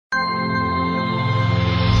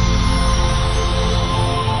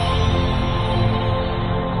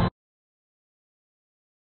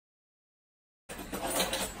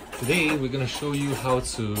Today we're going to show you how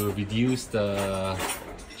to reduce the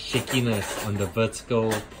shakiness on the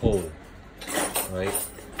vertical pole, right?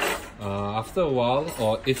 After a while,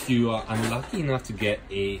 or if you are unlucky enough to get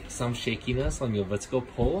some shakiness on your vertical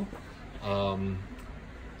pole,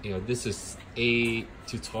 this is a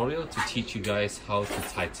tutorial to teach you guys how to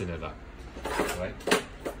tighten it up, right?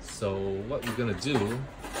 So what we're going to do,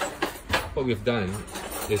 what we've done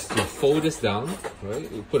is to fold this down,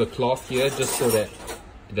 right? We put a cloth here just so that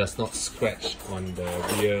it does not scratch on the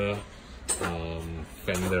rear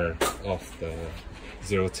fender of the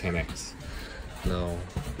 010X. Now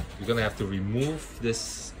you're gonna have to remove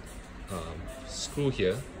this screw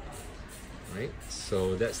here, right?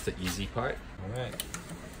 So that's the easy part.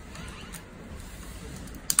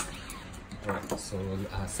 Alright, so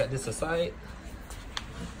set this aside.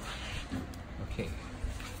 Okay,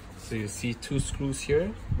 so you see two screws here.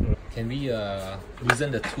 Can we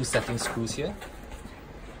loosen the two setting screws here?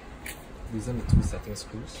 Loosen the two setting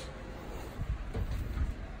screws.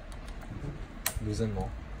 Loosen more.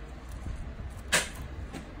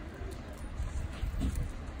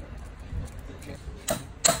 Okay.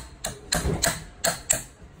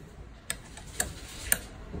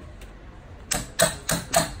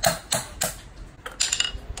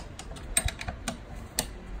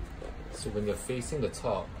 So when you're facing the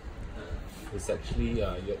top, it's actually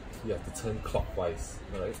you have to turn clockwise,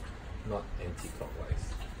 right? Not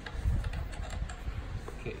anti-clockwise.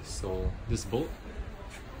 Okay, so this bolt,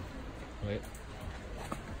 right,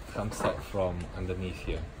 comes out from underneath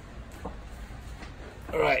here.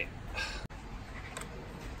 Alright.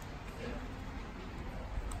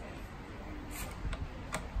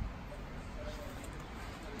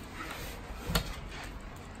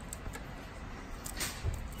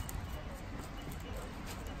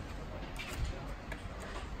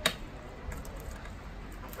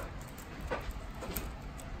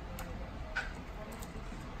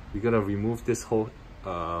 We're gonna remove this whole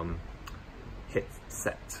head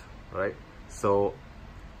set, right? So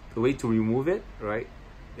the way to remove it, right,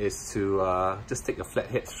 is to just take a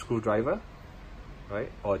flathead screwdriver,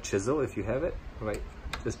 right, or a chisel if you have it, right?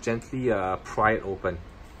 Just gently pry it open,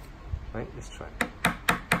 right? Just try.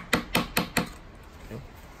 Okay.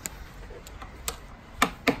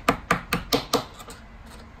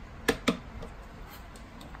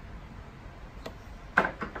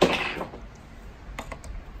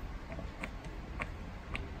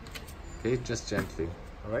 Okay, just gently,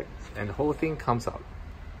 all right? And the whole thing comes out.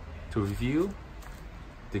 To review,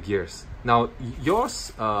 the gears. Now,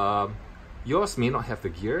 yours may not have the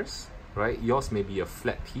gears, right? Yours may be a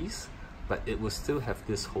flat piece, but it will still have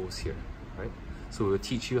this hose here, right? So we'll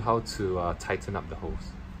teach you how to tighten up the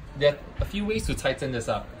hose. There are a few ways to tighten this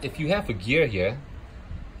up. If you have a gear here,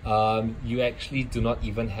 you actually do not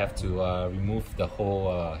even have to remove the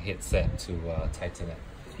whole headset to tighten it.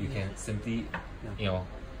 You can simply,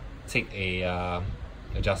 take a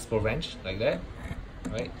adjustable wrench like that,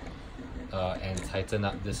 right, and tighten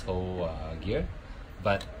up this whole gear.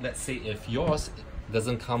 But let's say if yours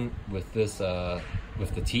doesn't come with this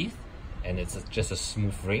with the teeth and it's just a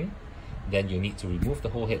smooth ring, then you need to remove the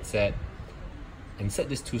whole headset, insert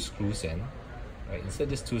these two screws in, right? Insert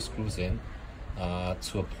these two screws in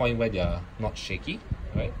to a point where they are not shaky,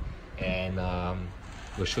 right? And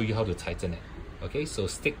we'll show you how to tighten it. Okay, so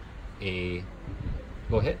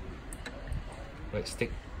go ahead. Right,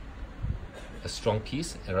 stick a strong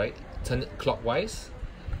piece, all right, turn it clockwise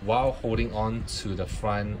while holding on to the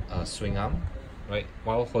front swing arm, right?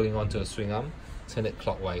 While holding on to the swing arm, turn it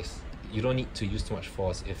clockwise. You don't need to use too much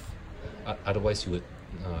force, otherwise you would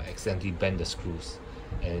accidentally bend the screws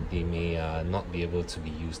and they may not be able to be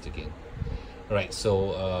used again. All right,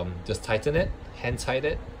 so just tighten it, hand tight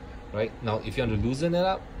it, right? Now, if you want to loosen it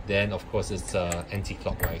up, then of course it's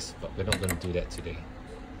anti-clockwise, but we're not going to do that today,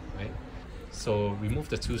 right? So remove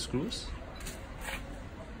the two screws.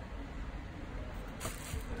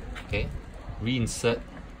 Okay, reinsert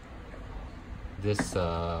this.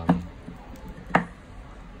 Okay,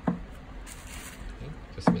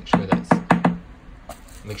 just make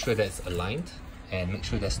sure that's aligned, and make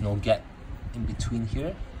sure there's no gap in between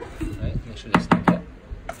here. Right, make sure there's no gap.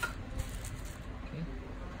 Okay,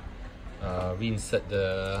 reinsert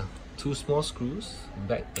the two small screws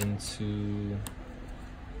back into.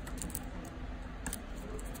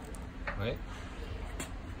 Right,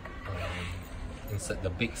 insert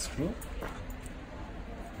the big screw.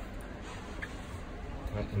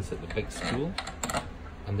 Right, insert the big screw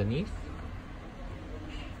underneath.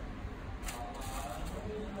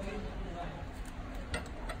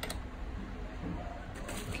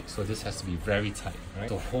 Okay, so this has to be very tight, right?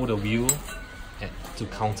 So hold the wheel to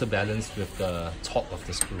counterbalance with the top of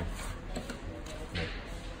the screw. Right.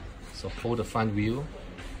 So hold the front wheel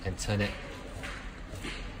and turn it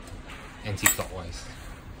anti-clockwise.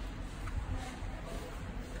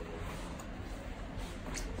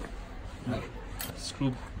 Right.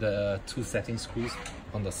 Screw the 2 setting screws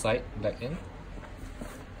on the side back in.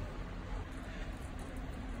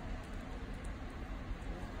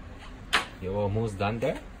 You're almost done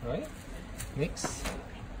there, right? Next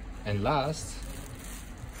and last,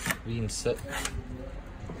 reinsert.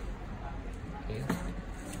 Okay.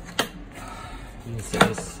 Reinsert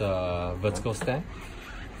this vertical stem,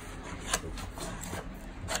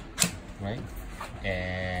 right?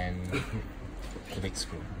 And the big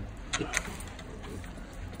screw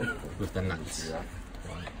with the nuts.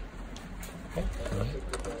 Okay.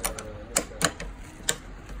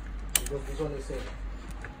 This one is safe.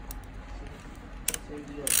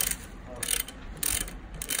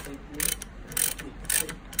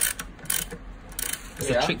 It's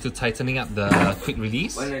a trick to tightening up the quick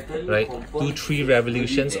release, right? Do 3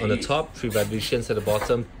 revolutions on the top, 3 revolutions at the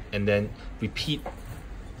bottom, and then repeat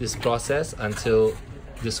this process until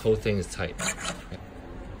this whole thing is tight.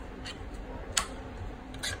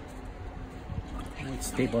 It's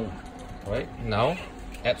stable. Right, now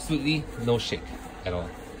absolutely no shake at all.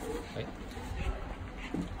 Right?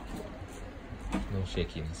 No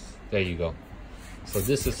shakiness. There you go. So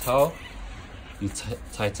this is how you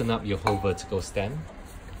tighten up your whole vertical stem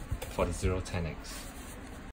for the 010X.